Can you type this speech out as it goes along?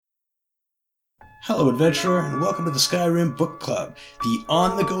Hello, adventurer, and welcome to the Skyrim Book Club, the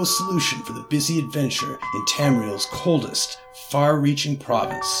on-the-go solution for the busy adventure in Tamriel's coldest, far-reaching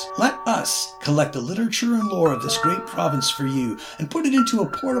province. Let us collect the literature and lore of this great province for you and put it into a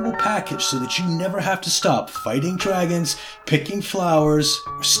portable package so that you never have to stop fighting dragons, picking flowers,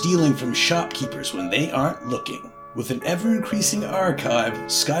 or stealing from shopkeepers when they aren't looking. With an ever-increasing archive,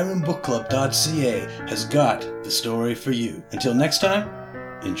 SkyrimBookClub.ca has got the story for you. Until next time,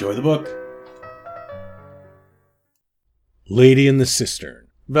 enjoy the book. Lady in the Cistern,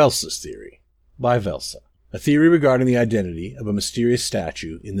 Velsa's Theory, by Velsa. A theory regarding the identity of a mysterious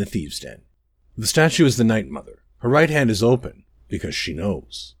statue in the Thieves' Den. The statue is the Night Mother. Her right hand is open, because she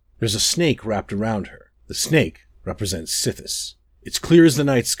knows. There's a snake wrapped around her. The snake represents Sithis. It's clear as the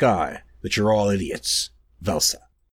night sky that you're all idiots. Velsa.